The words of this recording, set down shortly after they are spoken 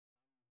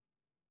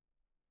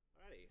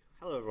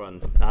Hello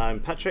everyone, I'm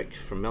Patrick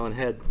from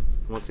Melon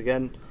once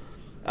again.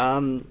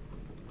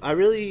 I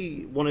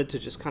really wanted to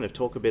just kind of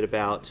talk a bit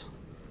about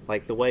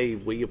like the way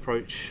we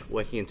approach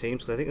working in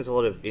teams, because I think there's a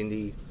lot of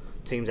indie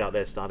teams out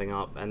there starting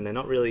up and they're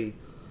not really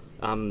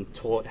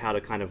taught how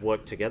to kind of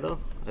work together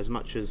as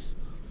much as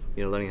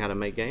learning how to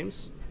make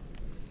games.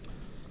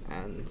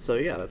 And so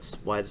yeah, that's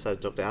why I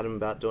decided to talk to Adam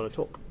about doing a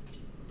talk.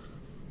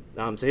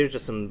 So here's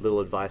just some little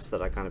advice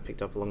that I kind of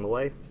picked up along the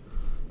way.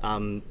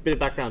 Bit of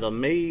background on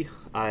me.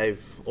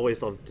 I've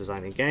always loved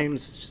designing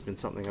games. It's just been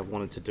something I've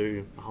wanted to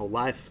do my whole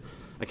life.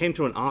 I came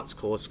to an arts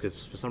course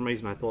because for some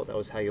reason I thought that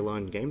was how you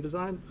learn game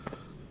design,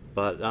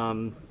 but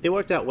it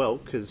worked out well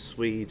because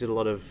we did a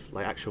lot of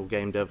like actual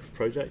game dev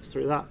projects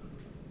through that.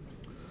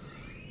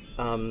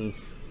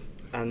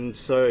 And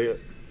so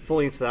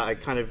falling into that, I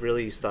kind of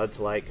really started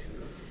to like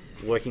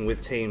working with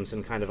teams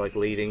and kind of like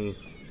leading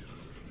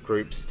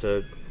groups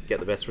to get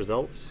the best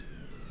results.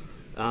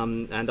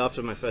 And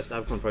after my first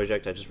AvCon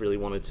project, I just really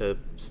wanted to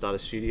start a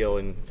studio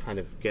and kind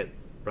of get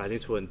right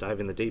into it and dive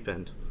in the deep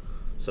end.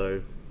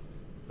 So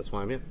that's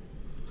why I'm here.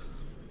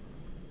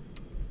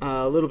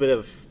 A little bit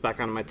of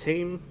background on my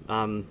team.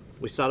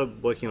 We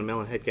started working on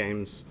Melon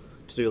games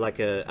to do like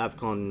a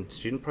AvCon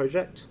student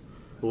project.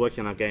 We're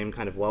working on our game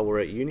kind of while we're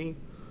at uni.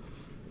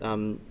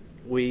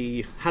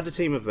 We had a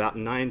team of about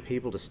 9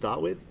 people to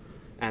start with,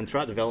 and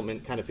throughout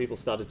development, kind of people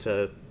started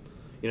to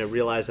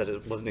realize that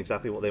it wasn't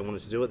exactly what they wanted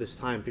to do at this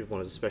time. People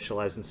wanted to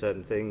specialize in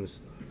certain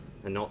things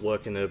and not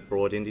work in a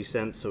broad indie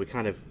sense, so we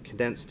kind of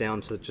condensed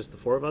down to just the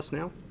 4 of us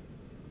now.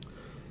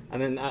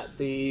 And then at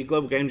the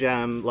Global Game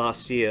Jam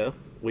last year,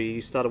 we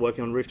started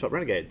working on Rooftop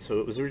Renegade. So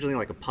it was originally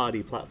like a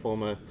party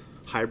platformer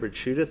hybrid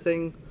shooter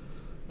thing.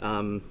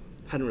 Hadn't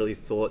really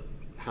thought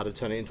how to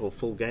turn it into a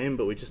full game,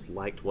 but we just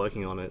liked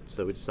working on it,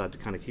 so we decided to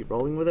kind of keep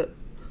rolling with it.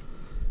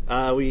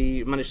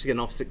 We managed to get an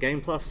office at Game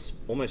Plus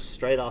almost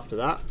straight after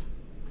that.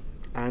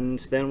 And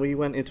then we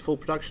went into full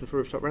production for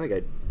Rooftop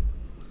Renegade.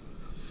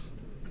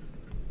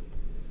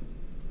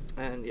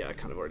 And yeah, I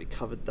kind of already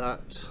covered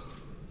that.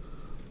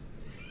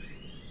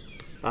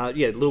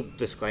 Yeah, little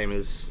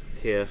disclaimers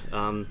here.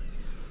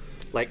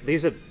 Like,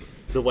 these are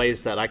the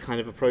ways that I kind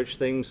of approach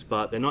things,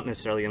 but they're not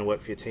necessarily going to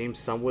work for your team.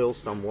 Some will,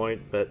 some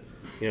won't, but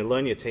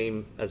learn your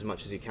team as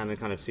much as you can and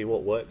kind of see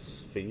what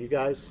works for you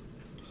guys.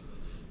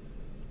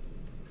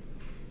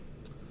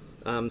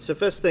 So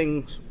first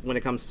thing when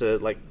it comes to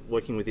like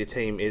working with your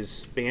team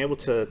is being able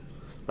to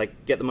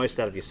like get the most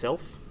out of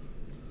yourself,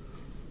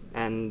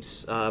 and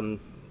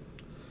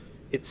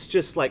it's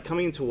just like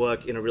coming into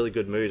work in a really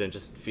good mood and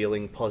just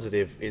feeling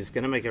positive is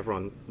going to make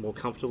everyone more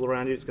comfortable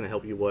around you. It's going to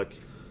help you work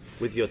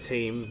with your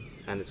team,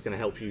 and it's going to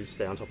help you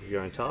stay on top of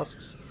your own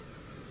tasks.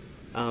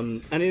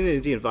 And in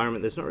an indie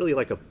environment, there's not really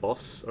like a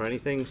boss or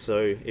anything,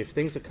 so if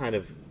things are kind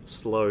of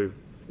slow,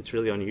 it's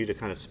really on you to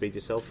kind of speed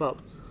yourself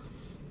up.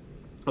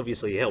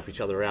 Obviously you help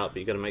each other out, but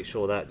you got to make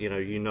sure that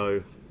you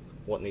know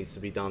what needs to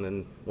be done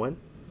and when.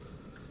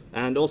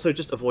 And also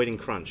just avoiding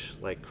crunch.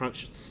 Like,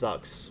 crunch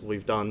sucks.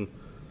 We've done,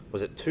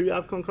 was it 2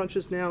 AvCon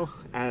crunches now,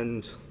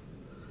 and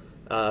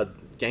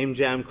Game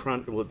Jam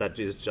crunch, well, that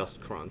is just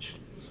crunch.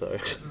 So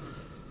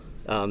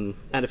and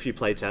a few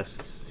play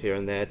tests here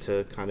and there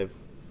to kind of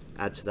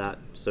add to that.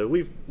 So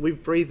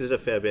we've breathed it a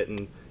fair bit,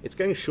 and it's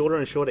getting shorter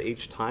and shorter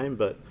each time,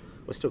 but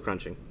we're still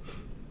crunching.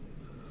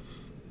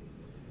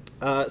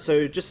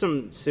 So just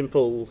some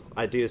simple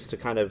ideas to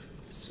kind of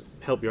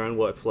help your own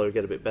workflow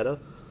get a bit better.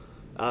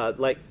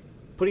 Like,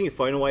 putting your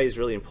phone away is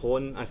really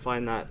important. I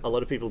find that a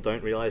lot of people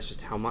don't realize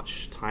just how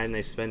much time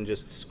they spend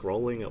just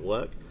scrolling at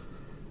work.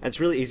 And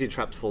it's really easy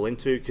to fall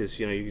into, because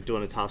you're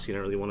doing a task you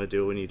don't really want to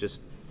do and you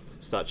just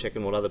start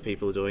checking what other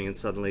people are doing, and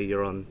suddenly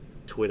you're on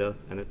Twitter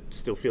and it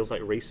still feels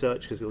like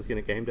research because you're looking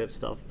at game dev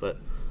stuff, but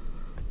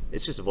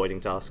it's just avoiding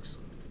tasks.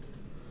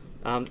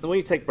 And when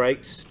you take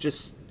breaks,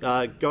 just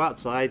go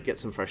outside, get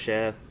some fresh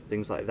air,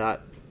 things like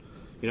that.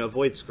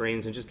 Avoid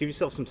screens and just give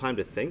yourself some time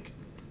to think.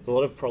 A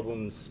lot of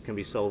problems can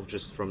be solved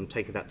just from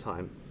taking that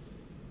time.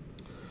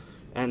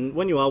 And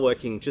when you are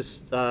working,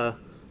 just a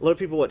lot of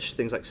people watch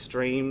things like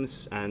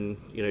streams and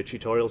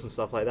tutorials and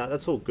stuff like that.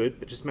 That's all good,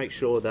 but just make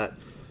sure that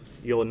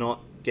you're not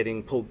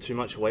getting pulled too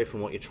much away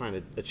from what you're trying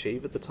to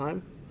achieve at the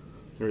time,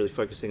 and really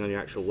focusing on your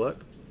actual work.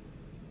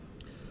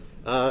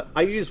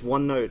 I use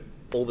OneNote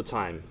all the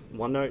time.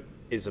 OneNote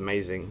is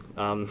amazing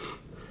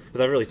because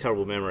I have really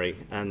terrible memory,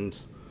 and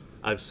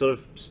I've sort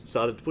of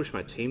started to push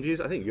my team to use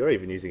it. I think you're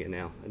even using it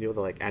now, and you're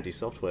the like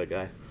anti-software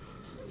guy.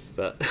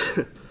 But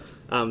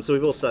so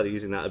we've all started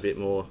using that a bit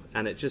more,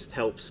 and it just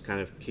helps kind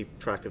of keep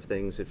track of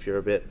things if you're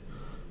a bit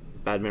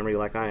bad memory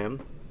like I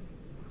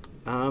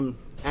am.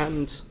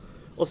 And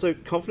also,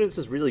 confidence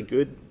is really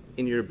good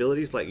in your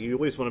abilities. Like, you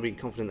always want to be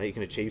confident that you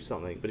can achieve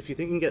something, but if you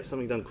think you can get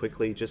something done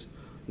quickly, just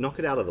knock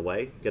it out of the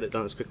way, get it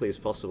done as quickly as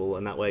possible,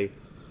 and that way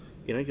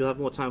you'll have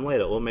more time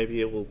later, or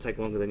maybe it will take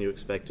longer than you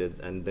expected,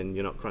 and then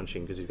you're not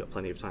crunching because you've got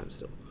plenty of time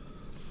still.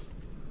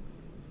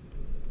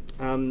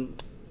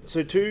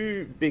 So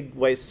 2 big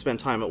ways to spend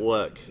time at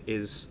work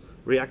is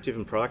reactive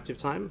and proactive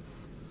time.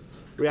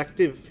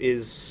 Reactive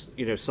is,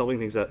 you know, solving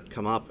things that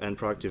come up, and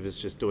proactive is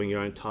just doing your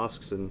own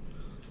tasks and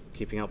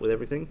keeping up with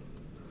everything.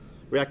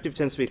 Reactive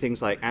tends to be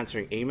things like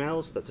answering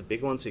emails. That's a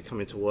big one. So you come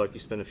into work, you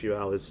spend a few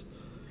hours,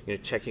 you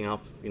know, checking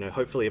up. You know,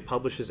 hopefully a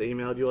publisher's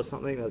emailed you or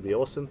something. That'd be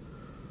awesome.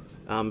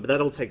 But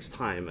that all takes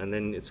time, and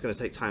then it's going to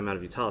take time out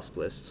of your task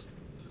list.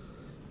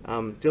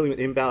 Dealing with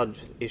inbound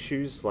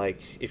issues, like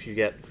if you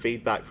get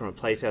feedback from a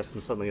playtest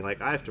and suddenly you're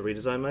like, I have to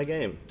redesign my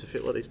game to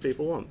fit what these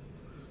people want.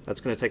 That's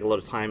going to take a lot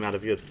of time out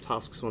of your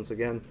tasks once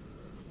again.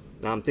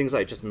 Things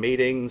like just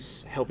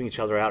meetings, helping each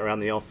other out around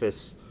the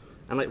office,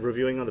 and like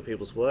reviewing other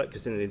people's work,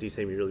 because in an indie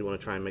team you really want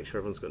to try and make sure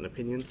everyone's got an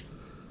opinion.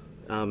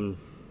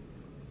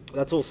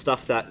 That's all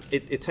stuff that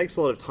it takes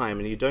a lot of time,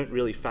 and you don't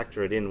really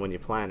factor it in when you're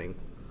planning.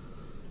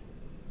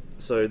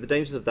 So the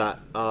dangers of that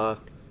are,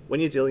 when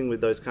you're dealing with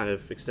those kind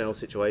of external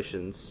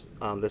situations,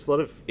 there's a lot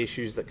of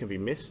issues that can be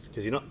missed,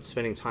 because you're not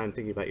spending time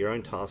thinking about your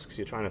own tasks,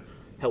 you're trying to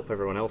help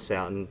everyone else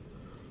out and,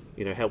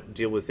 you know, help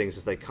deal with things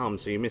as they come,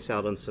 so you miss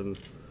out on some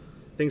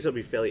things that would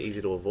be fairly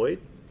easy to avoid.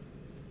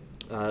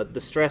 The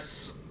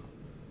stress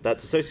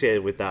that's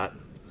associated with that,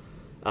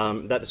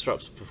 that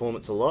disrupts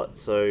performance a lot,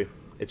 so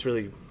it's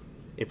really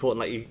important.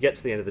 Like, you get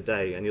to the end of the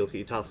day and you look at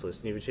your task list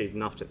and you've achieved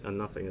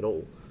nothing at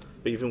all,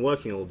 but you've been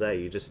working all day,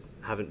 you just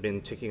haven't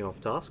been ticking off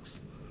tasks.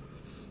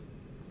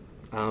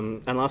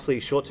 And lastly,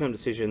 short-term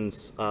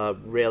decisions are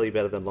rarely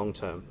better than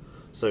long-term.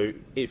 So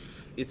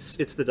if it's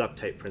the duct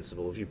tape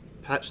principle. If you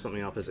patch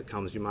something up as it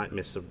comes, you might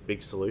miss a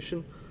big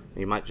solution, and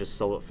you might just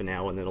solve it for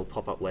now and then it'll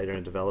pop up later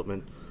in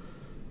development.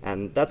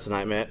 And that's a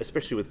nightmare,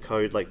 especially with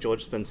code. Like,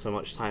 George spends so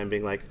much time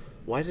being like,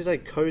 why did I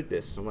code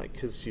this? And I'm like,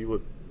 because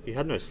you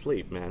had no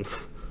sleep, man.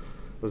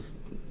 It was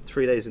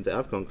 3 days into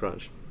AvCon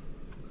crunch.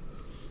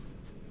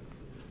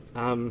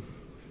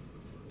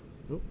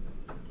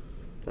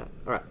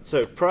 Alright,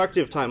 so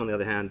proactive time, on the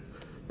other hand,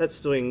 that's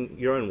doing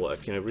your own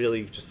work, you know,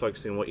 really just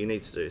focusing on what you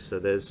need to do. So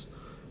there's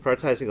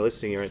prioritizing and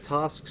listing your own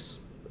tasks,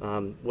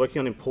 working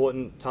on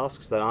important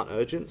tasks that aren't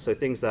urgent, so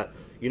things that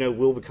you know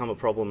will become a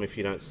problem if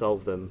you don't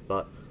solve them,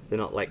 but they're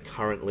not like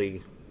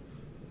currently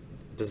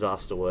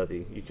disaster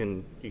worthy. You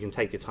can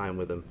take your time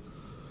with them.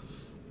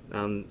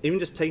 Even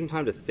just taking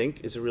time to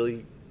think is a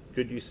really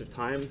good use of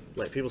time.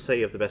 Like, people say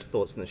you have the best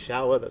thoughts in the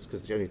shower. That's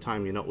because it's the only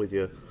time you're not with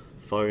your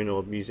phone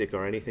or music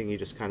or anything. You're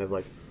just kind of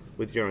like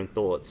with your own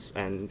thoughts,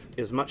 and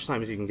as much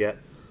time as you can get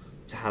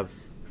to have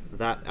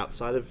that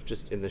outside of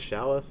just in the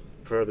shower,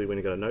 preferably when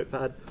you've got a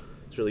notepad,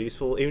 it's really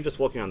useful. Even just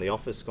walking around the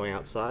office, going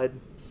outside,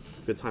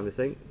 good time to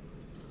think.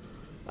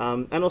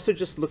 And also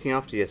just looking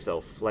after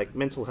yourself. Like,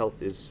 mental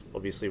health is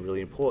obviously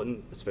really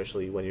important,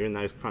 especially when you're in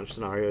those crunch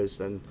scenarios,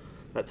 and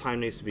that time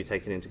needs to be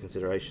taken into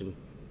consideration.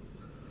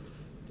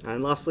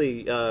 And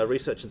lastly,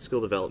 research and skill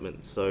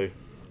development. So,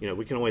 you know,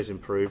 we can always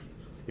improve.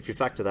 If you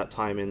factor that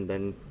time in,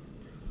 then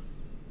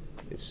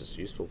it's just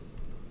useful.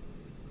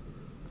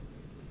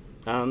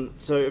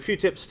 So a few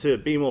tips to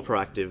be more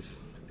proactive.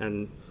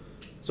 And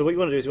so what you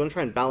want to do is you want to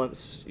try and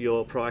balance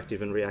your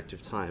proactive and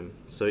reactive time.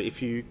 So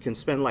if you can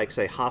spend, like,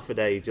 say, half a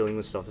day dealing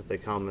with stuff as they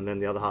come, and then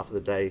the other half of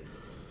the day,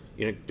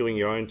 you know, doing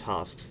your own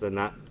tasks, then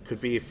that could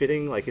be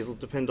fitting. Like, it'll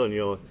depend on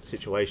your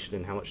situation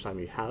and how much time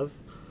you have.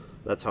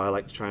 That's how I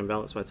like to try and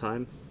balance my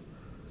time.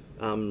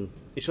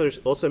 You should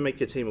also make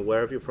your team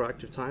aware of your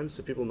proactive time,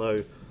 so people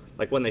know,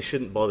 like, when they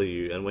shouldn't bother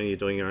you and when you're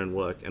doing your own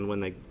work, and when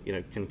they, you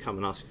know, can come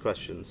and ask you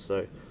questions.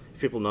 So if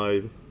people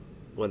know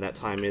when that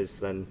time is,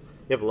 then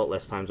you have a lot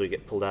less times where you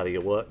get pulled out of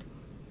your work.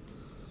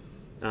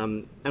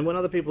 And when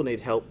other people need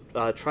help,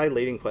 try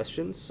leading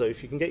questions. So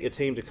if you can get your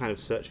team to kind of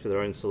search for their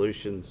own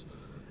solutions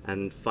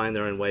and find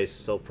their own ways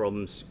to solve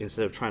problems,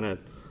 instead of trying to,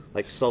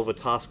 like, solve a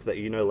task that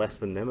you know less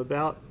than them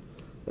about,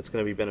 that's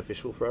going to be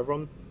beneficial for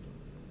everyone.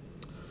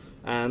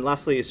 And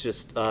lastly, it's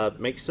just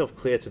make yourself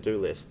clear to-do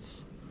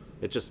lists.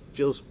 It just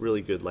feels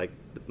really good. Like,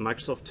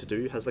 Microsoft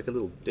To-Do has like a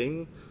little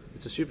ding.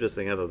 It's the stupidest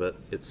thing ever, but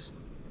it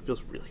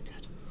feels really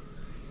good.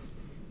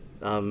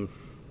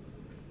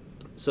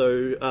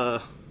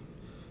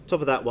 Top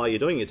of that, while you're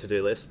doing your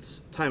to-do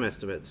lists, time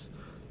estimates.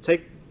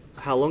 Take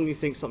how long you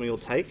think something will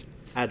take,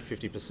 add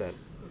 50%.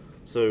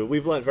 So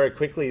we've learned very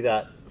quickly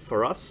that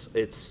for us,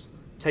 it's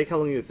take how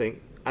long you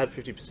think, add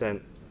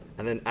 50%,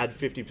 and then add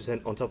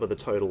 50% on top of the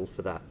total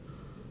for that.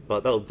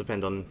 But that'll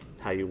depend on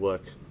how you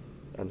work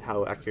and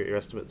how accurate your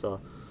estimates are.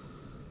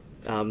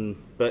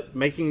 But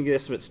making the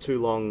estimates too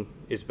long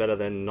is better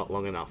than not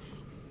long enough.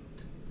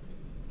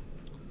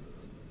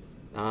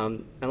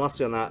 And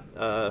lastly on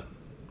that,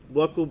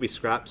 work will be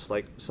scrapped.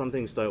 Like, some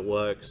things don't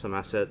work, some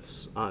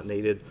assets aren't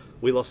needed.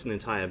 We lost an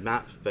entire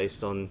map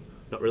based on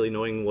not really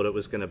knowing what it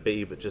was going to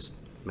be, but just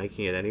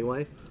making it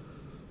anyway.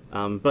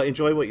 But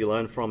enjoy what you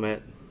learn from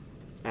it,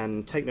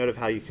 and take note of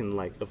how you can,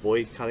 like,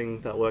 avoid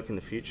cutting that work in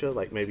the future.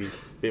 Like, maybe a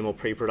bit more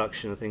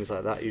pre-production and things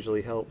like that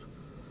usually help.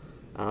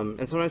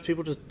 And sometimes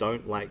people just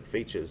don't like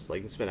features. Like,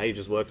 you can spend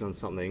ages working on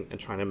something and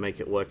trying to make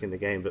it work in the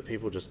game, but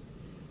people just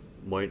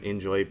won't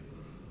enjoy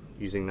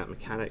using that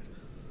mechanic.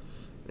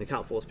 And you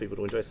can't force people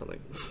to enjoy something.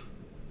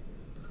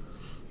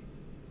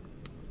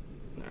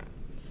 Alright,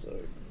 so...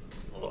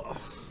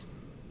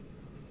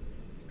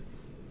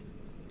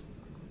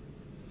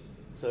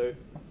 So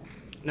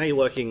now you're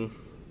working,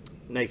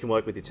 now you can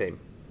work with your team.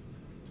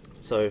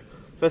 So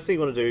first thing you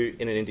want to do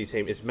in an indie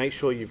team is make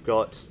sure you've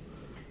got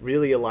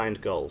really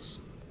aligned goals.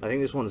 I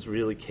think this one's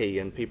really key,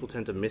 and people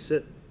tend to miss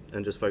it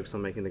and just focus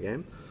on making the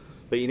game.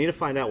 But you need to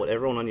find out what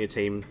everyone on your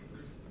team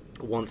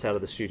wants out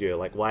of the studio,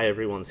 like why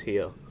everyone's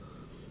here.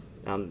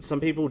 Some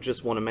people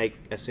just want to make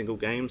a single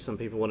game, some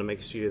people want to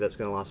make a studio that's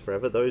going to last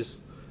forever.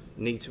 Those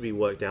need to be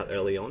worked out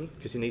early on,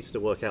 because you need to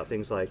work out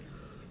things like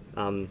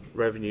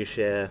revenue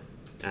share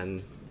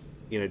and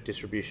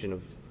distribution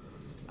of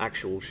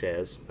actual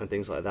shares and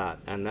things like that,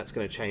 and that's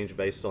going to change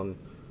based on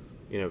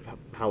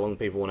how long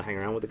people want to hang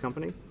around with the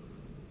company.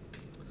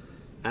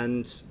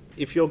 And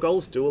if your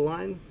goals do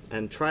align,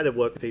 and try to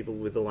work with people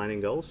with aligning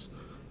goals,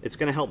 it's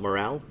going to help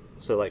morale.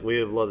 So like we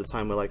have a lot of the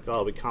time we're like,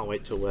 oh, we can't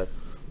wait till we're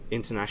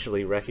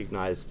internationally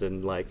recognized,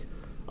 and like,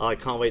 oh, I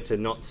can't wait to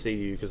not see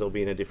you because I'll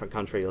be in a different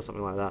country or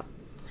something like that.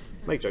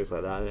 Make jokes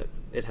like that, and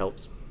it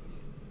helps.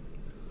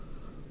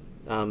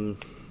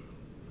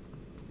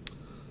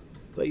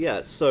 But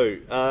yeah, so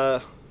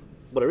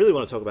what I really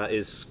want to talk about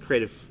is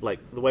creative, like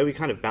the way we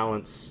kind of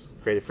balance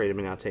creative freedom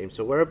in our team.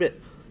 So we're a bit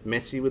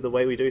messy with the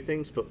way we do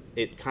things, but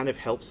it kind of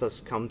helps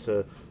us come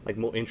to like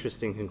more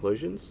interesting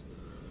conclusions.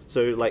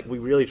 So like we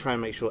really try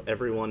and make sure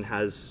everyone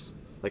has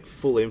like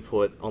full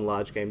input on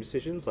large game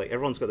decisions. Like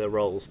everyone's got their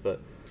roles, but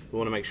we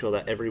want to make sure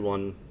that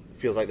everyone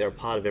feels like they're a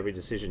part of every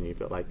decision. You've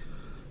got like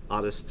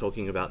artists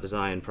talking about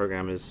design,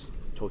 programmers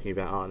talking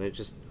about art,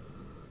 and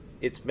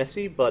it's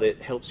messy, but it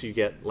helps you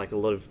get like a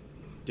lot of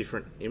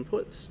different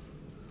inputs.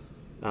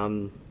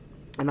 And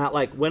that,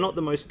 like, we're not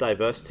the most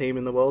diverse team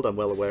in the world, I'm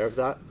well aware of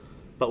that,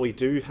 but we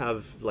do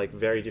have like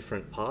very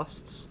different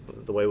pasts,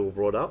 the way we were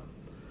brought up,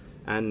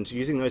 and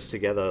using those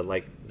together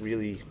like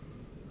really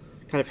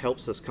kind of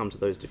helps us come to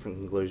those different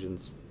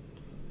conclusions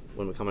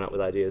when we're coming up with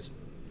ideas.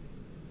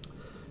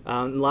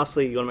 And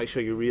lastly, you want to make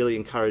sure you really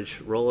encourage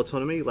role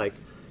autonomy. Like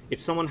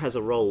if someone has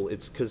a role,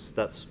 it's because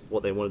that's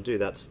what they want to do,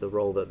 that's the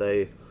role that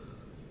they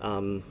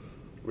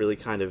really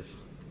kind of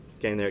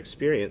gain their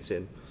experience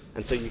in.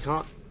 And so you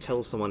can't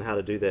tell someone how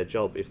to do their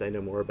job if they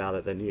know more about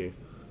it than you.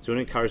 So you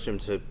want to encourage them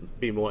to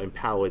be more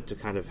empowered to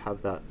kind of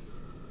have that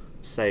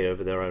say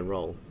over their own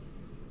role.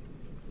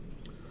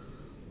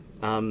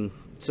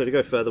 So to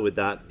go further with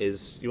that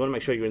is you want to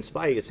make sure you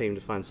inspire your team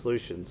to find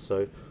solutions.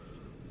 So,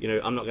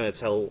 I'm not going to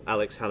tell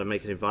Alex how to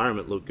make an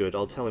environment look good.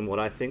 I'll tell him what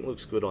I think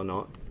looks good or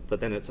not, but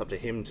then it's up to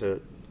him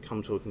to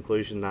come to a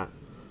conclusion that,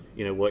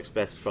 works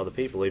best for other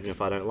people, even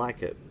if I don't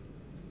like it.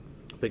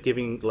 But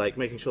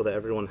making sure that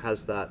everyone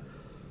has that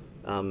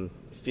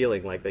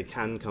feeling like they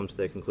can come to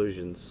their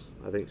conclusions,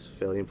 I think is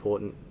fairly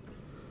important.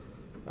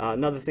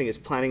 Another thing is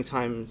planning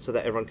time so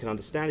that everyone can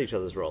understand each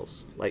other's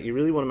roles. Like you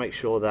really want to make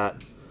sure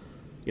that,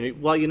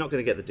 while you're not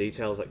going to get the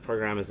details, like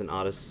programmers and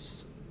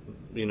artists,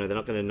 they're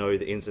not going to know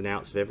the ins and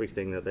outs of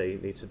everything that they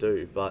need to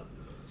do, but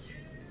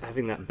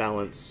having that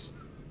balance.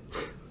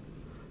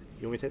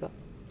 You want me to take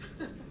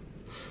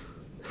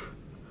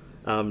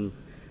that?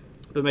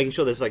 But making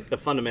sure there's like a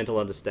fundamental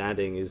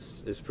understanding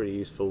is pretty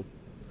useful.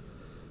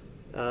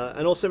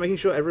 And also making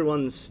sure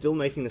everyone's still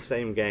making the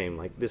same game.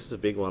 Like this is a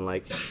big one.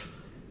 Like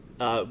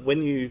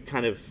when you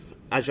kind of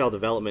agile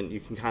development,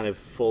 you can kind of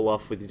fall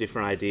off with your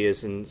different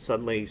ideas, and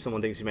suddenly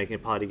someone thinks you're making a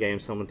party game,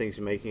 someone thinks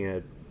you're making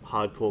a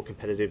hardcore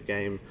competitive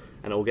game,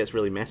 and it all gets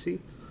really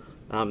messy.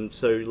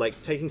 So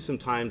like taking some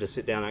time to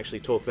sit down and actually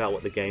talk about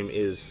what the game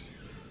is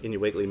in your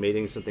weekly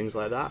meetings and things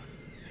like that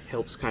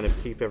helps kind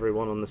of keep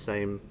everyone on the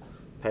same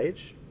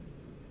page.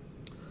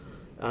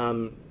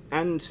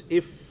 And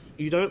if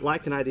you don't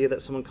like an idea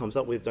that someone comes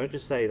up with, don't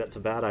just say that's a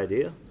bad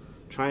idea.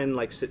 Try and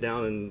like sit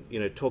down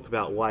and talk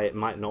about why it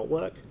might not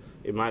work.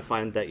 It might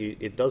find that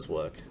it does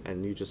work,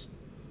 and you just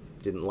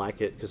didn't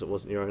like it because it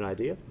wasn't your own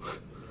idea.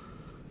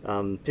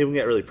 People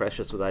get really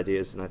precious with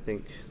ideas, and I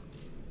think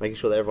making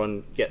sure that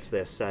everyone gets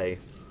their say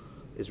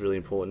is really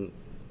important.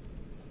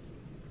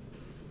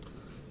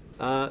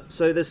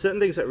 So there's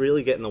certain things that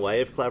really get in the way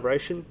of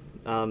collaboration.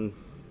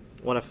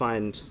 What I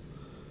find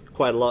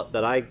quite a lot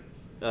that I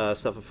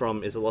suffer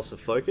from is a loss of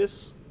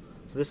focus.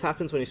 So this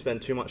happens when you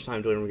spend too much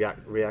time doing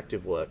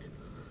reactive work.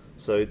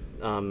 So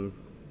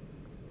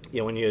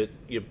when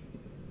you're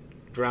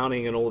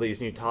drowning in all these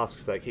new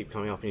tasks that keep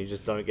coming up, and you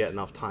just don't get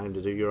enough time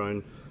to do your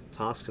own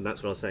tasks, and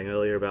that's what I was saying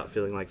earlier about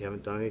feeling like you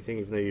haven't done anything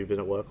even though you've been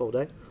at work all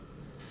day.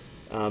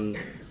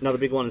 Another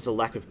big one is a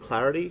lack of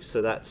clarity.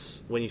 So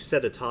that's when you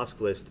set a task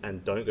list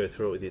and don't go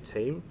through it with your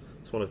team.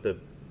 It's one of the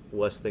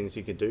worst things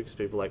you can do, because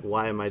people are like,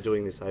 why am I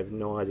doing this? I have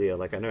no idea.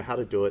 Like I know how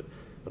to do it,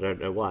 but I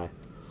don't know why.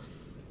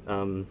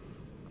 Another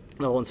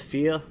one's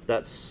fear.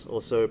 That's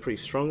also a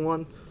pretty strong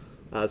one.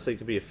 So it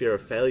could be a fear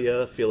of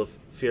failure,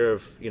 fear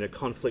of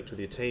conflict with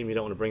your team. You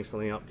don't want to bring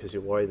something up because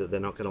you're worried that they're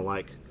not going to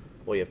like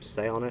what you have to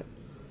say on it.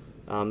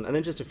 And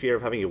then just a fear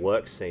of having your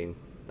work seen.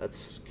 That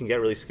can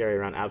get really scary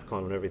around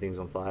AvCon when everything's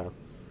on fire.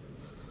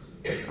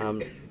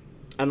 And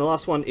the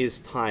last one is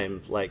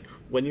time. Like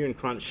when you're in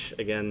crunch,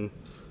 again,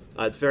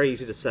 it's very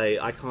easy to say,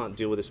 I can't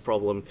deal with this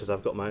problem because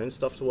I've got my own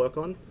stuff to work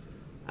on.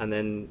 and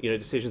then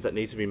decisions that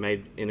need to be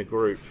made in a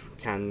group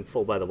can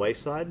fall by the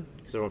wayside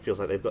because everyone feels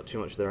like they've got too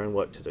much of their own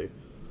work to do.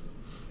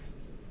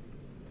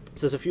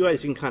 So there's a few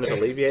ways you can kind of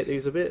alleviate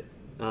these a bit.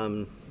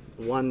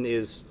 One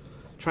is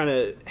trying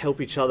to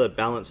help each other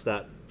balance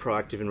that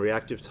proactive and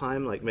reactive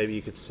time. Like maybe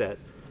you could set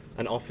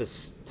an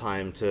office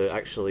time to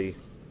actually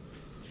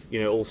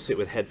all sit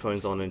with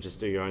headphones on and just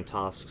do your own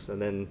tasks,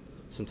 and then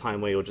some time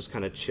where you'll just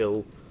kind of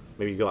chill.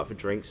 Maybe you go out for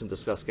drinks and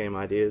discuss game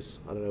ideas.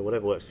 I don't know,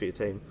 whatever works for your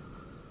team.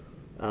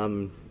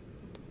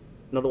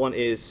 Another one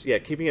is,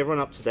 keeping everyone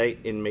up to date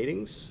in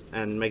meetings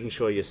and making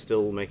sure you're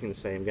still making the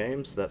same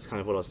games. That's kind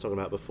of what I was talking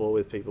about before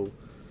with people,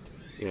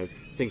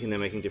 thinking they're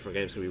making different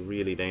games can be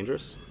really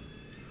dangerous.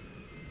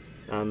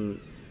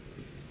 And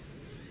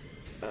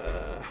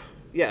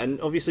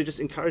obviously just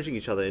encouraging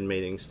each other in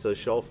meetings to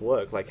show off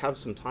work. Like have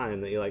some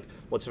time that you're like,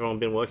 what's everyone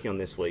been working on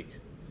this week?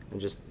 And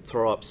just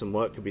throw up some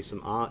work. Could be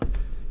some art,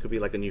 could be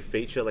like a new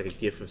feature, like a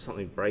GIF of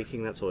something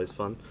breaking. That's always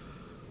fun.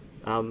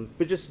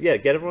 But just,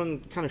 get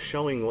everyone kind of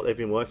showing what they've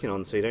been working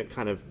on so you don't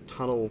kind of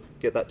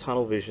get that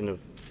tunnel vision of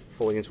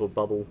falling into a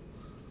bubble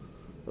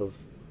of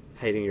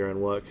hating your own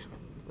work.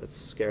 That's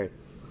scary.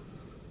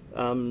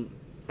 And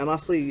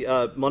lastly,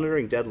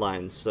 monitoring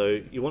deadlines.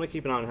 So you want to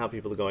keep an eye on how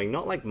people are going,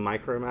 not like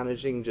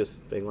micromanaging,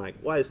 just being like,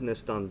 why isn't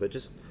this done? But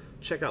just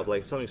check up,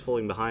 like if something's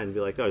falling behind, be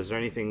like, oh, is there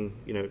anything,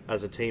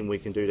 as a team we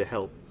can do to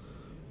help,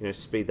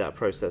 speed that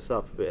process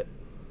up a bit.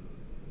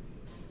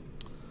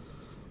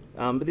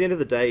 But at the end of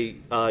the day,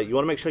 you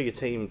want to make sure your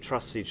team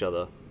trusts each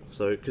other.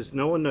 So, because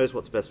no one knows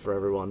what's best for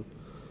everyone.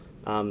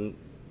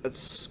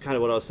 That's kind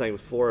of what I was saying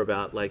before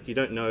about, like, you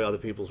don't know other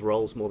people's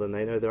roles more than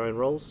they know their own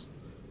roles.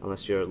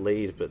 Unless you're a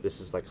lead, but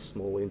this is like a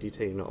small indie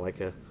team, not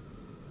like a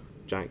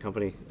giant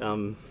company.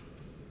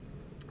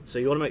 So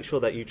you want to make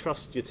sure that you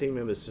trust your team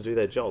members to do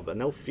their job, and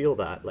they'll feel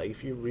that. Like,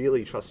 if you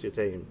really trust your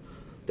team,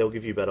 they'll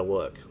give you better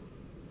work.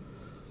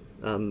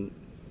 And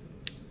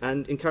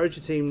encourage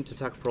your team to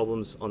tackle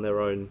problems on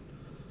their own.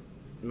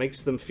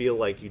 Makes them feel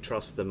like you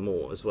trust them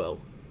more as well.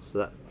 So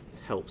that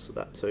helps with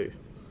that too.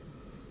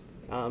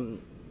 And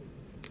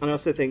I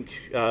also think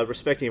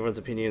respecting everyone's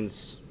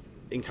opinions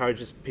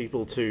encourages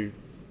people to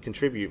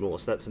contribute more.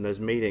 So that's in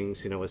those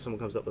meetings, where someone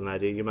comes up with an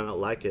idea, you might not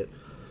like it,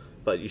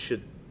 but you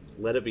should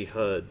let it be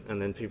heard,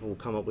 and then people will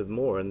come up with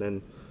more, and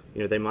then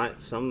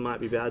some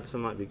might be bad,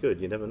 some might be good,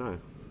 you never know.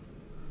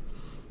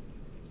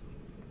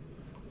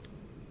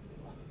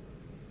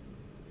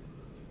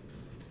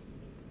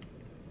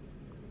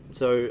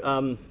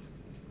 So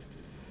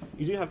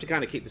you do have to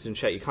kind of keep this in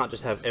check. You can't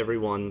just have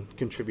everyone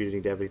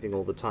contributing to everything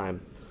all the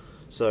time.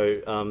 So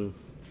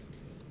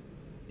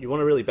you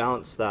want to really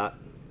balance that.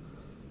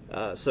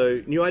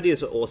 So new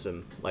ideas are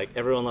awesome. Like,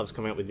 everyone loves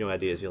coming up with new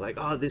ideas. You're like,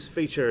 oh, this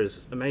feature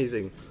is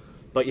amazing.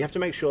 But you have to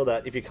make sure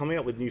that if you're coming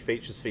up with new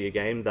features for your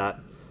game,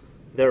 that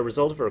they're a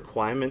result of a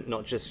requirement,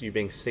 not just you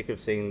being sick of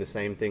seeing the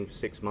same thing for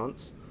 6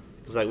 months.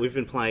 Because like, we've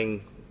been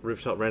playing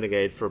Rooftop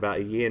Renegade for about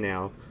a year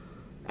now,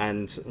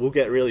 and we'll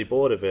get really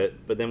bored of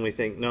it, but then we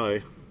think,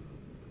 no,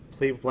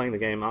 people playing the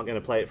game aren't going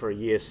to play it for a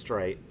year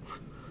straight.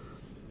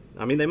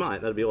 I mean, they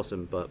might, that'd be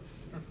awesome, but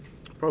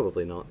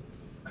probably not.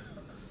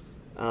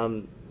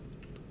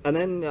 And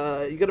then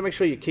you got to make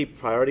sure you keep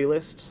priority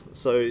list.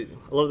 So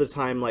a lot of the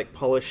time, like,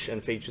 polish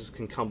and features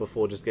can come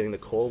before just getting the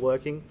core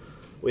working.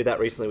 We had that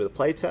recently with a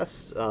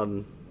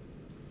playtest.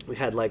 We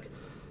had like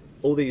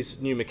all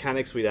these new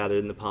mechanics we'd added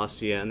in the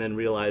past year, and then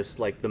realized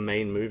like the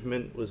main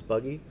movement was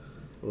buggy.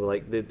 We were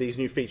like, these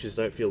new features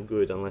don't feel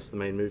good unless the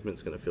main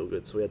movement's going to feel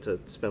good. So we had to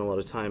spend a lot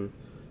of time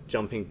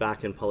jumping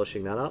back and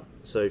polishing that up.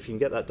 So if you can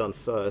get that done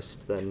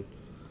first, then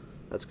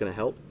that's going to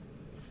help.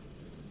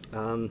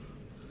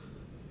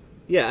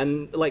 Yeah,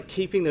 and like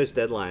keeping those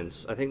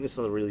deadlines. I think this is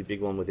a really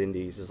big one with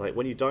indies, is like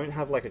when you don't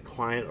have like a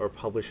client or a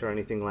publisher or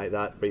anything like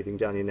that breathing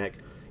down your neck,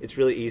 it's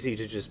really easy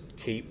to just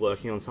keep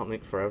working on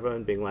something forever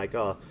and being like,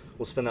 oh,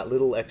 we'll spend that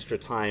little extra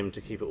time to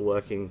keep it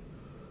working,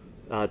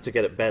 to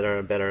get it better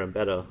and better and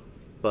better.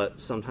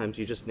 But sometimes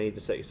you just need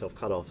to set yourself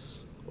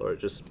cutoffs, or it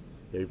just,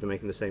 you've been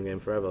making the same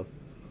game forever.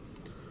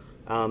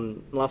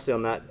 Lastly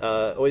on that,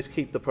 always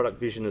keep the product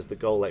vision as the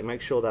goal. Like,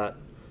 make sure that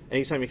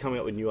anytime you're coming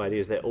up with new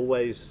ideas, they're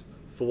always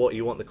for what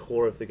you want the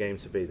core of the game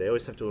to be. They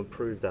always have to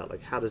improve that.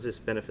 Like, how does this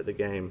benefit the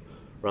game,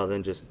 rather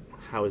than just,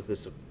 how is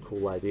this a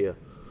cool idea?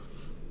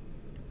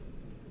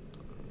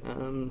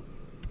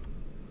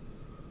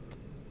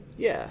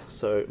 Yeah,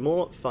 so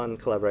more fun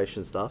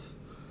collaboration stuff.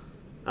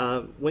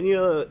 When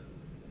you're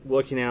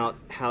working out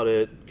how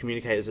to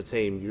communicate as a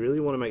team, you really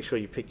want to make sure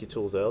you pick your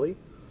tools early.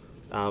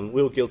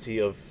 We were guilty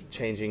of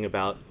changing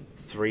about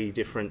 3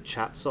 different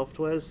chat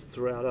softwares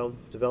throughout our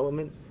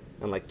development,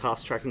 and like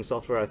task tracking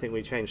software I think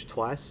we changed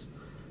twice,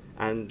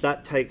 and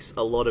that takes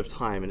a lot of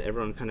time and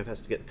everyone kind of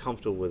has to get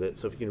comfortable with it.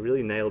 So if you can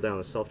really nail down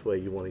the software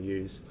you want to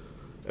use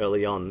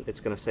early on, it's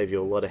going to save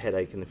you a lot of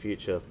headache in the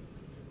future.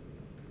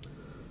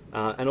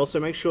 And also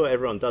make sure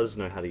everyone does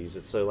know how to use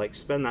it. So like,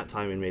 spend that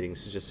time in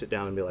meetings to just sit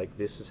down and be like,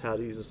 this is how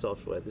to use the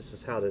software, this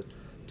is how to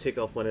tick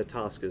off when a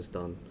task is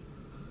done.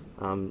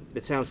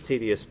 It sounds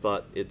tedious,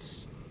 but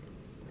it's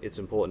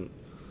important.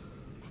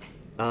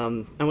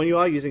 And when you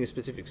are using a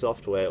specific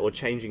software or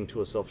changing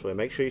to a software,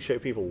 make sure you show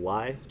people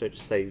why. Don't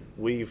just say,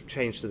 we've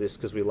changed to this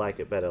because we like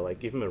it better. Like,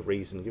 give them a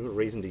reason. Give them a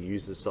reason to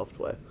use this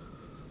software.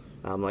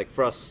 Like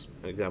for us,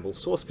 an example,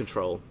 source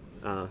control.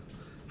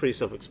 Pretty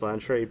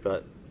self-explanatory,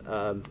 but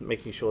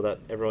making sure that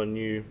everyone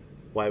knew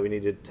why we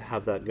needed to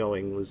have that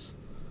going was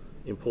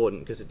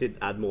important, because it did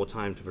add more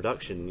time to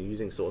production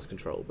using source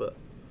control, but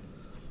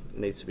it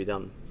needs to be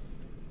done.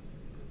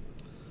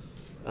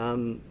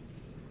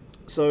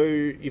 So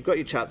you've got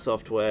your chat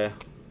software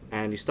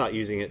and you start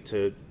using it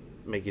to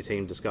make your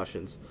team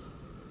discussions.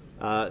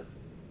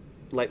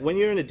 Like when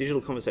you're in a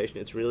digital conversation,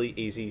 it's really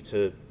easy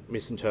to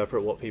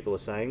misinterpret what people are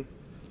saying.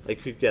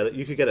 Like you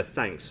could get a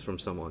thanks from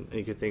someone and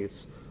you could think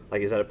it's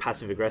like, is that a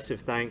passive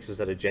aggressive thanks? Is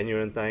that a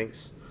genuine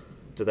thanks?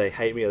 Do they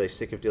hate me? Are they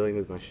sick of dealing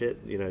with my shit?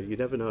 You know, you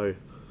never know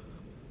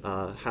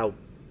how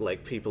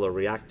like people are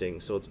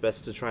reacting, so it's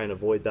best to try and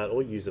avoid that,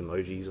 or use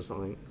emojis or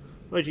something.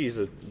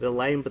 Emojis they're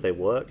lame, but they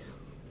work.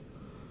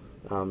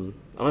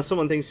 Unless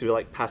someone thinks you're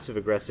like passive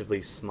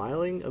aggressively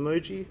smiling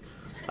emoji,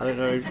 I don't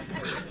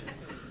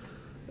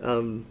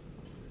know.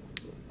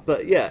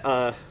 But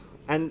yeah,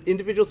 and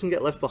individuals can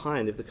get left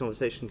behind if the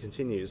conversation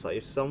continues. Like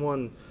if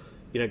someone,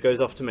 you know, goes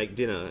off to make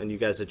dinner and you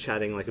guys are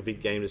chatting like a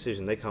big game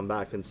decision, they come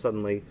back and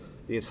suddenly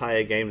the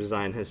entire game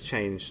design has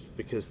changed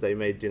because they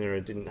made dinner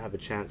and didn't have a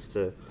chance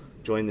to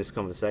join this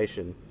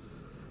conversation.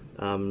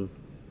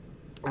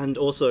 And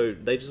also,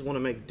 they just want to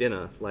make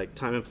dinner. Like,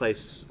 time and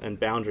place and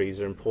boundaries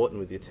are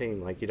important with your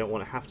team. Like, you don't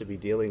want to have to be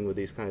dealing with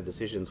these kind of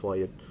decisions while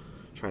you're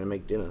trying to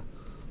make dinner.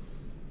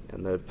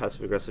 And the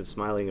passive-aggressive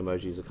smiling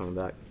emojis are coming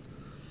back.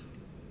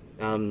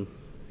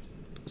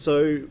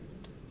 So,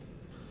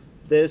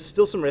 there's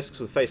still some risks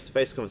with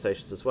face-to-face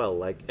conversations as well.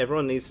 Like,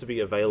 everyone needs to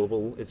be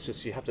available. It's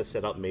just you have to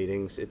set up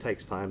meetings. It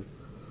takes time.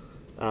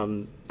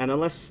 And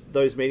unless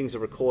those meetings are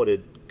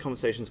recorded,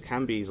 conversations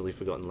can be easily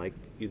forgotten. Like,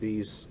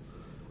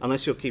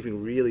 unless you're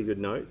keeping really good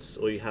notes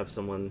or you have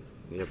someone,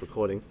 you know,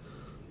 recording.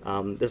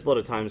 There's a lot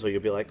of times where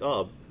you'll be like,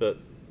 oh, but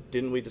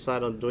didn't we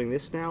decide on doing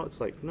this now? It's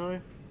like,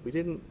 no, we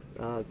didn't.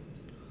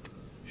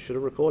 Should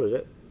have recorded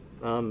it.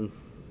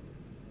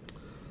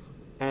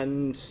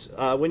 And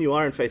when you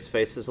are in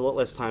face-to-face, there's a lot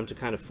less time to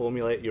kind of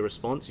formulate your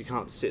response. You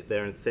can't sit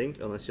there and think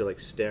unless you're like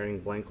staring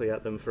blankly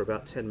at them for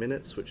about 10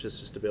 minutes, which is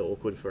just a bit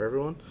awkward for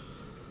everyone.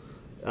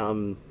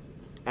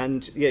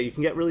 And yeah, you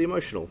can get really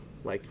emotional.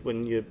 Like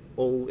when you're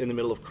all in the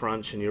middle of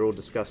crunch and you're all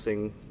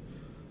discussing,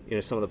 you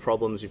know, some of the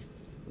problems you've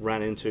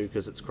ran into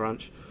because it's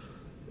crunch.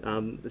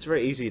 It's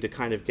very easy to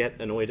kind of get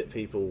annoyed at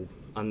people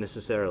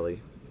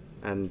unnecessarily,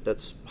 and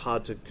that's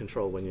hard to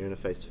control when you're in a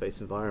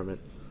face-to-face environment.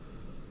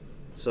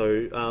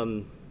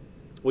 So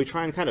we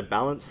try and kind of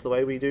balance the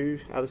way we do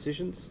our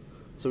decisions.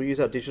 So we use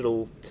our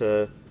digital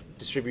to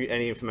distribute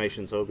any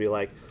information. So it'll be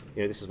like,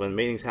 you know, this is when the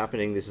meeting's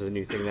happening, this is a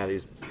new thing that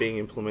is being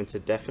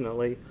implemented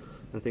definitely,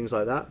 and things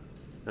like that.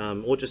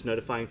 Or just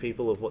notifying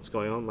people of what's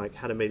going on, like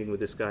had a meeting with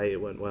this guy, it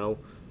went well,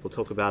 we'll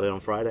talk about it on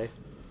Friday.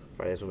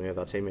 Friday is when we have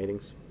our team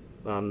meetings.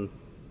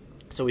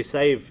 So we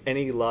save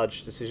any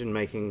large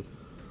decision-making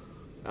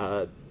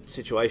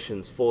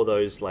situations for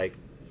those like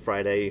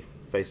Friday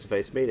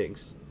face-to-face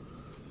meetings.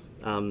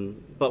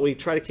 But we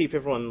try to keep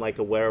everyone like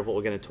aware of what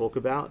we're going to talk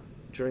about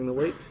during the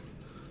week.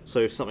 So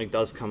if something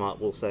does come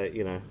up, we'll say,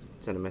 you know,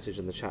 send a message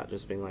in the chat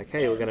just being like,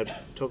 hey, we're going to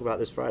talk about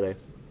this Friday.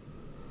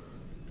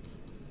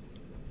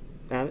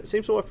 And it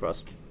seems to work for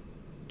us.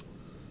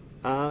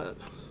 Alright,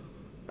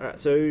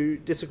 so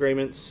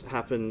disagreements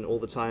happen all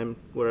the time.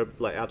 We're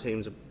like, our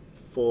team's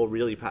 4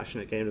 really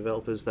passionate game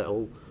developers that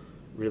all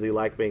really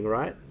like being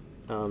right.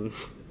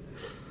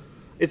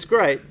 It's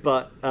great,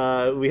 but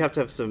we have to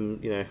have some,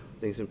 you know,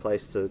 things in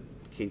place to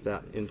keep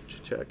that in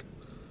check.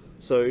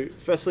 So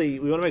firstly,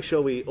 we want to make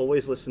sure we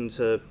always listen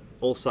to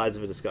all sides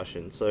of a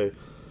discussion. So,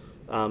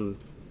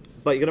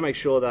 but you got to make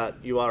sure that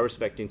you are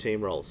respecting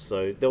team roles.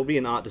 So there'll be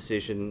an art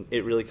decision.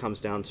 It really comes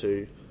down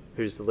to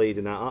who's the lead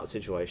in that art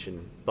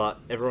situation. But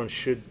everyone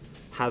should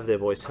have their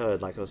voice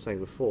heard, like I was saying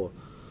before.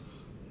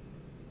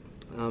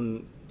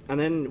 And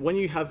then when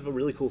you have a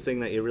really cool thing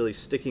that you're really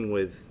sticking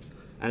with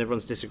and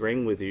everyone's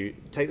disagreeing with you,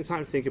 take the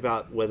time to think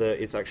about whether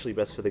it's actually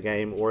best for the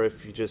game, or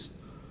if you just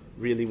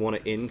really want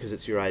it in because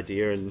it's your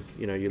idea and,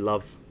 you know, you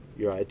love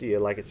your idea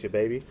like it's your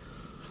baby.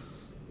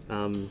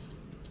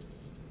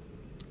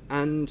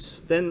 And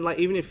then, like,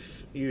 even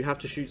if you have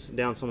to shoot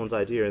down someone's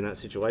idea in that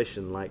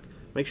situation, like,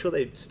 make sure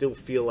they still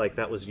feel like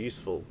that was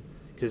useful.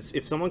 Because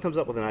if someone comes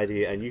up with an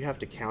idea and you have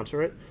to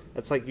counter it,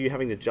 that's like you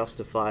having to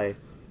justify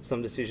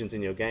some decisions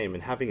in your game,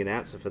 and having an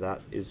answer for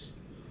that is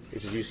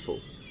useful.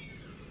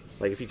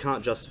 Like, if you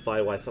can't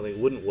justify why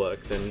something wouldn't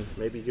work, then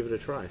maybe give it a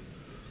try.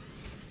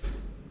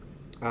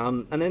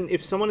 And then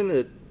if someone in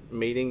the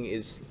meeting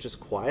is just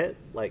quiet,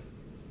 like,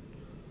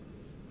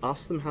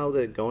 ask them how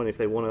they're going, if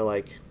they want to,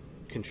 like,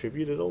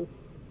 contribute at all.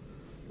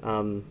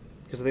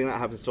 Because I think that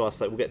happens to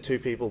us, like, we'll get 2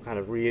 people kind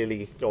of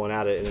really going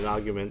at it in an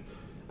argument,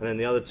 and then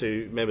the other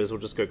 2 members will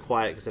just go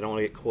quiet because they don't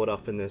want to get caught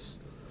up in this.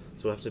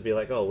 So we'll have to be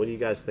like, oh, what do you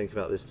guys think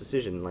about this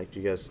decision? Like, do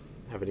you guys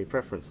have any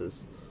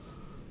preferences?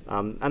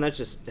 And that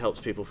just helps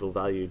people feel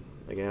valued.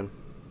 again.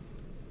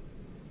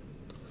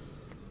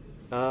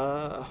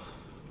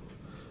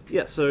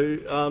 Yeah, so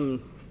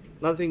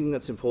another thing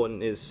that's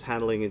important is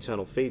handling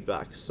internal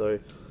feedback. So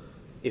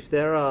if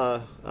there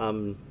are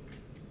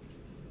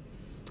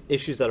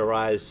issues that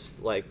arise,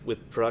 like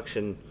with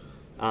production,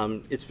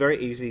 it's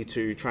very easy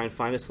to try and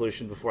find a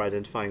solution before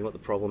identifying what the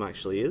problem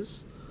actually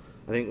is.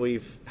 I think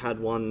we've had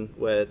one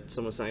where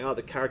someone was saying, oh,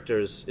 the character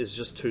is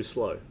just too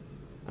slow.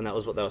 And that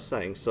was what they were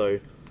saying. So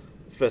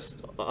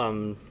first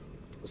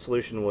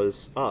solution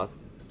was,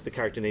 the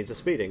character needs a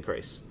speed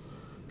increase.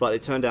 But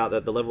it turned out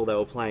that the level they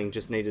were playing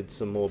just needed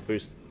some more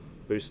boost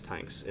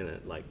tanks in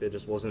it. Like, there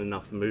just wasn't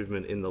enough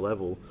movement in the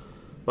level.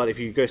 But if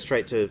you go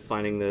straight to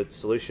finding the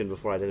solution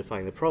before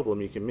identifying the problem,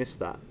 you can miss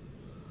that.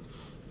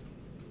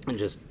 And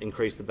just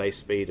increase the base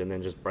speed and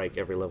then just break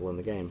every level in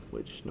the game,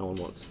 which no one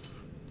wants.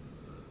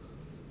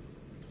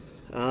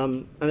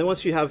 And then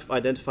once you have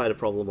identified a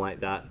problem like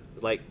that,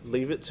 like,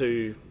 leave it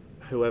to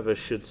whoever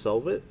should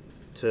solve it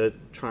to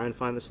try and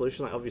find the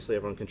solution. Like, obviously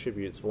everyone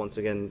contributes, but once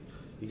again,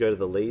 you go to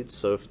the leads.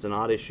 So if it's an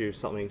art issue, if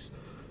something's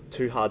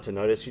too hard to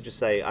notice, you just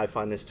say, I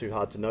find this too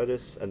hard to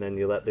notice, and then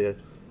you let the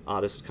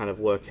artist kind of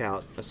work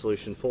out a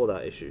solution for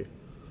that issue,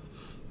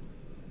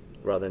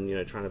 rather than, you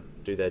know, trying to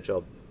do their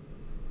job.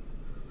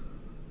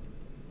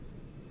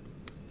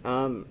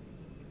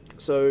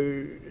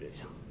 So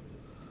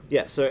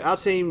yeah, so our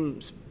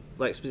team,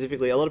 like,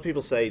 specifically, a lot of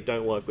people say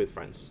don't work with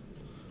friends.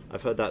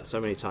 I've heard that so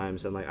many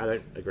times, and like, I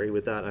don't agree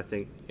with that. I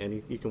think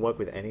you can work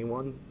with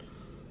anyone.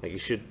 Like, you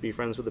should be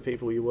friends with the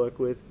people you work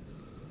with.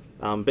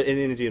 But in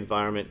an indie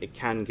environment, it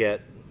can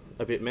get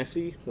a bit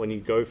messy when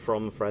you go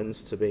from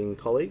friends to being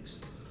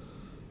colleagues.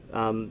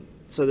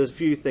 So there's a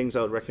few things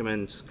I would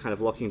recommend kind of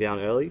locking down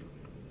early.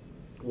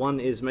 One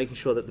is making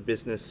sure that the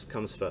business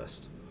comes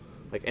first.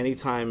 Like,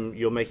 anytime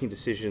you're making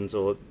decisions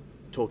or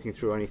talking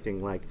through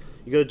anything, like,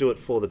 you got to do it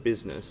for the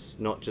business,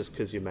 not just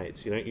because you're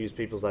mates. You don't use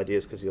people's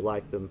ideas because you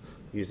like them.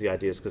 Use the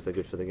ideas because they're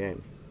good for the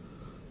game.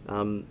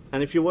 And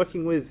if you're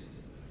working with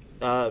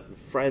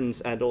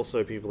friends and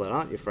also people that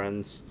aren't your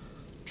friends,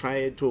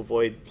 try to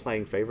avoid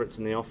playing favorites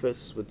in the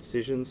office with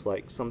decisions.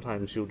 Like,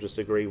 sometimes you'll just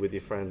agree with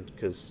your friend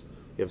because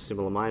you have a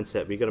similar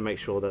mindset, but you got to make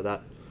sure that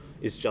that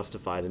is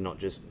justified and not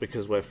just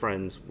because we're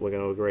friends we're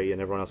going to agree and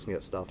everyone else can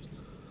get stuffed.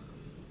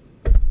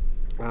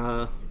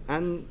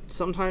 And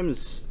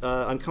sometimes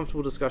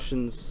uncomfortable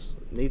discussions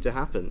need to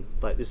happen.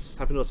 Like, this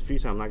happened to us a few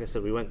times. Like I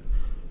said, we went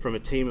from a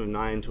team of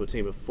 9 to a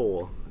team of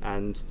 4,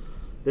 and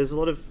there's a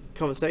lot of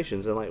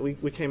conversations, and like,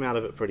 we came out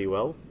of it pretty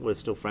well. We're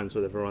still friends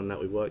with everyone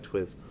that we worked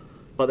with,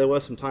 but there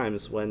were some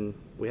times when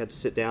we had to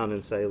sit down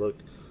and say, look,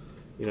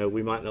 you know,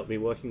 we might not be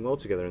working well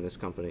together in this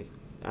company,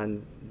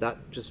 and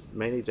that just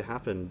may need to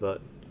happen,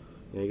 but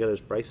you know, you got to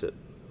just brace it.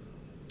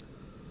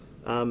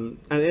 And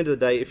at the end of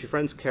the day, if your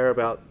friends care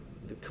about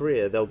the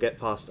career, they'll get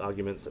past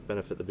arguments that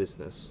benefit the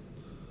business.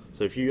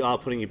 So if you are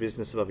putting your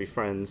business above your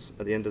friends,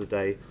 at the end of the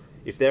day,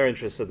 if they're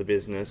interested in the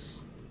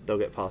business, they'll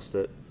get past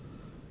it,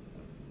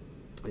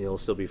 and you'll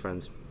still be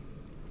friends.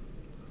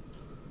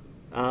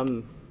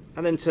 And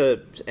then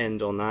to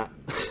end on that,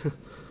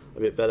 a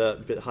bit better,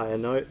 a bit higher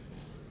note,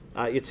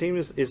 your team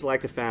is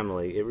like a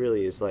family. It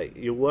really is. Like,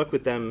 you'll work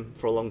with them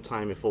for a long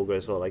time if all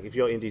goes well. Like, if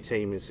your indie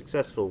team is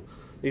successful,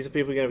 these are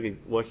people you're going to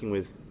be working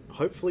with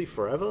hopefully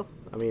forever.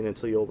 I mean,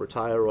 until you all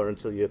retire or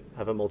until you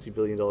have a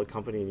multi-billion-dollar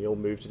company and you all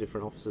move to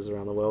different offices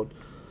around the world.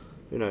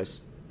 Who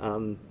knows?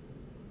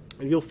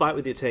 You'll fight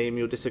with your team,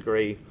 you'll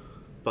disagree,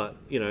 but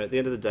you know, at the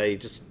end of the day,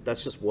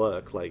 that's just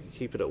work. Like,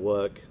 keep it at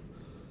work,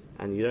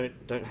 and you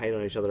don't hate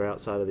on each other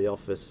outside of the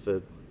office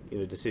for, you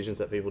know, decisions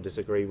that people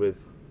disagree with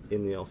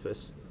in the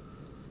office.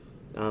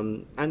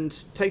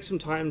 And take some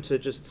time to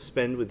just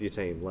spend with your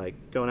team, like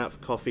going out for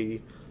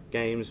coffee,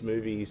 games,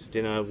 movies,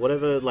 dinner,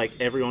 whatever, like,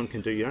 everyone can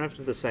do. You don't have to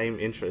have the same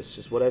interests,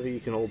 just whatever you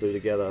can all do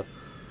together.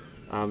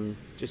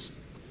 Just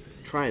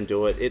try and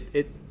do it.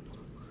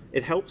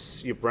 It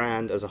helps your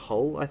brand as a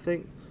whole, I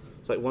think.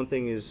 It's like, one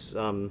thing is,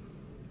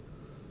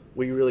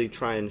 we really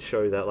try and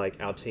show that, like,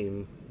 our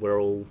team, we're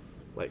all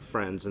like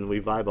friends, and we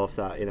vibe off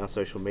that in our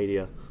social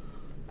media,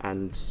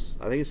 and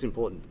I think it's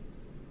important.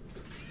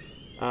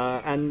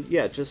 And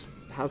yeah, just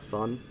have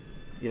fun.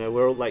 You know,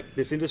 we're all, like,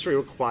 this industry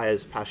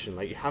requires passion.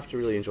 Like, you have to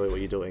really enjoy what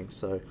you're doing.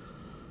 So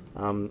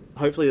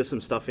hopefully there's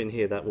some stuff in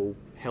here that will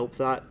help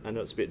that. I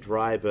know it's a bit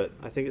dry, but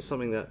I think it's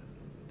something that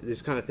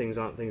these kind of things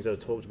aren't things that are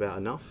talked about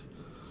enough.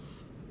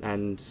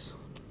 And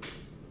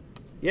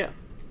yeah,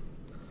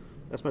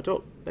 that's my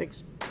talk.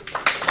 Thanks.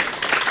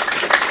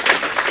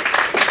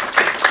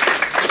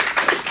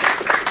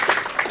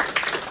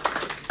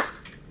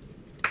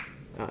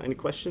 Any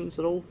questions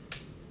at all?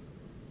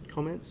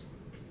 Comments?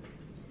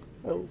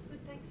 That's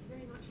good. Thanks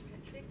very much,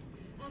 Patrick.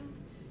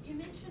 You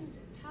mentioned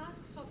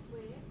task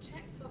software,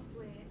 chat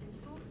software, and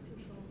source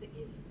control that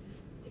you've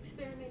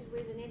experimented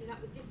with and ended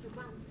up with different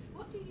ones.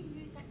 What do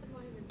you use at the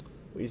moment?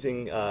 We're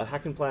using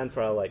Hack and Plan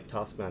for our, like,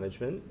 task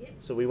management. Yep.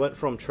 So we went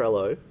from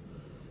Trello,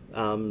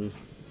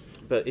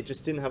 but it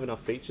just didn't have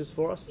enough features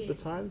for us at the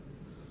time.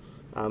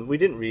 We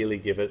didn't really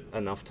give it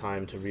enough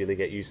time to really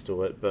get used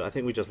to it, but I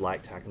think we just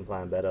liked Hack and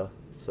Plan better.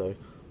 so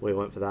we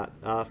went for that.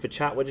 For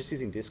chat, we're just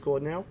using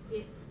Discord now.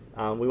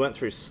 Yeah. We went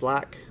through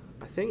Slack.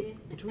 I think.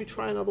 Yeah. Did we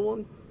try another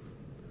one?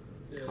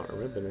 Yeah. Can't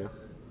remember now.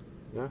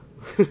 No.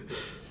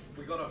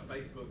 We got on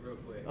Facebook real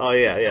quick. Oh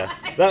yeah.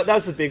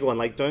 That's the big one.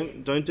 Like,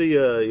 don't do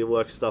your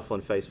work stuff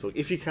on Facebook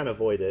if you can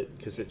avoid it,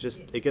 because it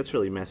gets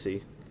really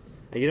messy,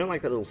 and you don't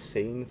like that little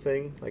scene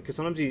thing. Like, because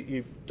sometimes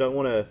you don't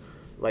want to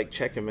like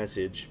check a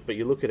message, but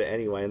you look at it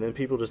anyway, and then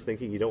people just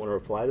thinking you don't want to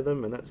reply to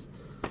them, and that's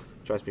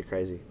drives me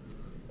crazy.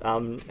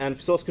 And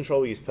for source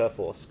control, we use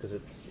Perforce because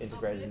it's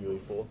integrated in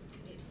UE4.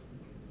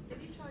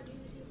 Have you tried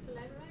Unity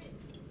Collaborate?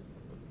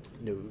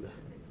 No,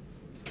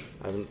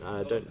 I haven't.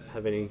 I don't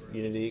have any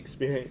Unity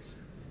experience.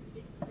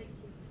 Yeah, thank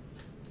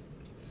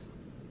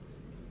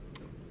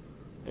you.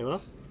 Anyone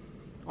else?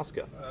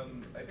 Oscar.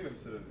 I think I'm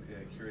sort of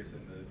curious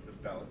in the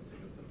balancing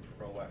of the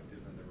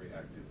proactive and the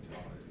reactive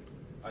time.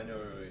 I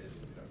know it's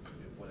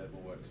whatever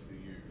works for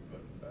you,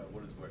 but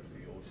what has worked for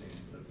your team?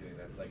 Sort of getting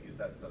that, like, is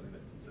that something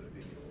that's sort of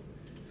in your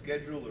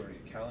schedule or in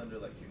your calendar?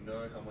 Like, you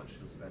know how much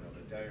you'll spend on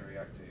a day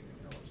reacting and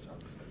how much time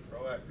you spend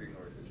proacting,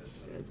 or is it just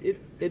sort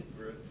of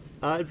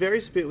it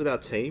varies a bit with our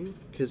team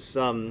because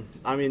I'm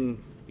in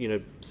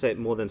say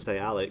more than say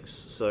Alex,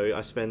 so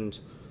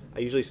I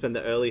usually spend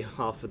the early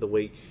half of the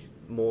week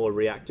more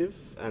reactive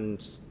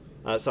and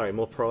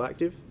more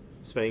proactive,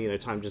 spending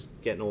time just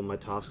getting all my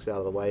tasks out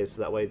of the way,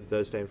 so that way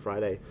Thursday and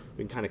Friday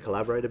we can kind of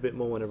collaborate a bit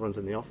more when everyone's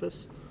in the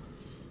office.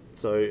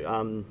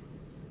 So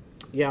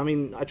yeah, I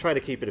mean, I try to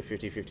keep it a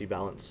 50-50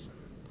 balance.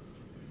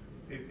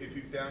 If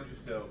you found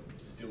yourself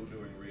still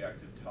doing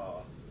reactive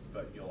tasks,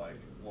 but you're like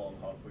long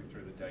halfway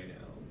through the day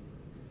now,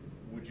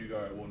 would you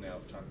go, well, now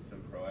it's time for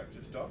some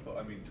proactive stuff? Or,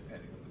 I mean,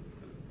 depending on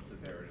the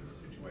severity of the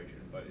situation,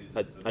 but is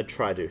it sort of... I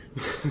try to.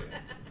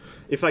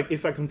 If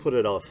I can put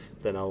it off,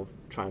 then I'll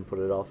try and put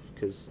it off,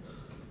 because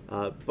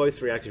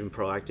both reactive and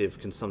proactive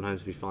can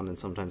sometimes be fun and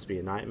sometimes be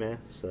a nightmare.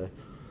 So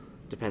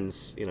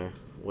depends,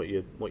 what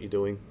you're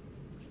doing.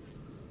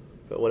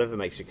 But whatever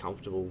makes you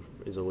comfortable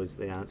is always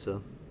the answer.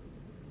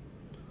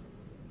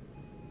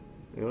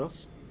 Anyone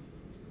else?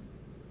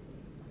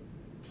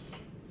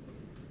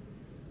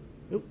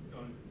 Nope.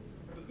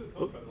 Let's go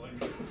talk about the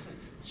language.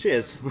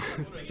 Cheers.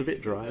 It's a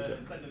bit dry.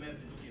 Send a message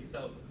to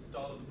yourself at the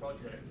start of the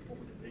project. What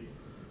would it be?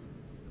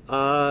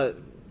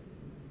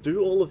 Do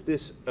all of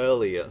this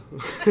earlier.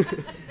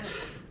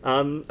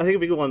 I think a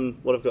big one,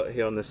 what I've got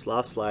here on this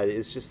last slide,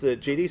 is just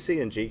that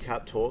GDC and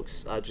GCAP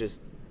talks are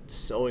just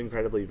so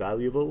incredibly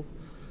valuable.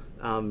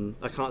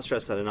 I can't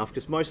stress that enough,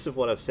 because most of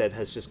what I've said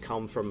has just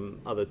come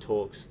from other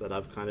talks that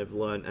I've kind of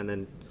learned and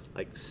then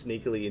like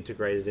sneakily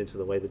integrated into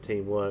the way the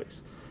team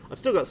works. I've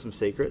still got some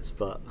secrets,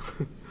 but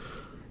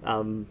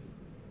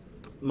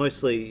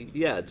mostly,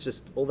 yeah, it's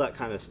just all that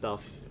kind of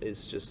stuff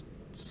is just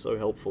so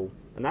helpful.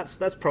 And that's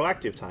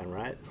proactive time,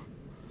 right?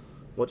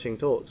 Watching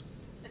talks.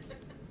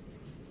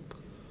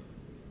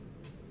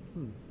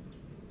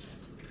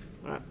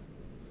 All right.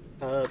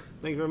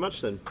 Thank you very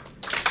much then.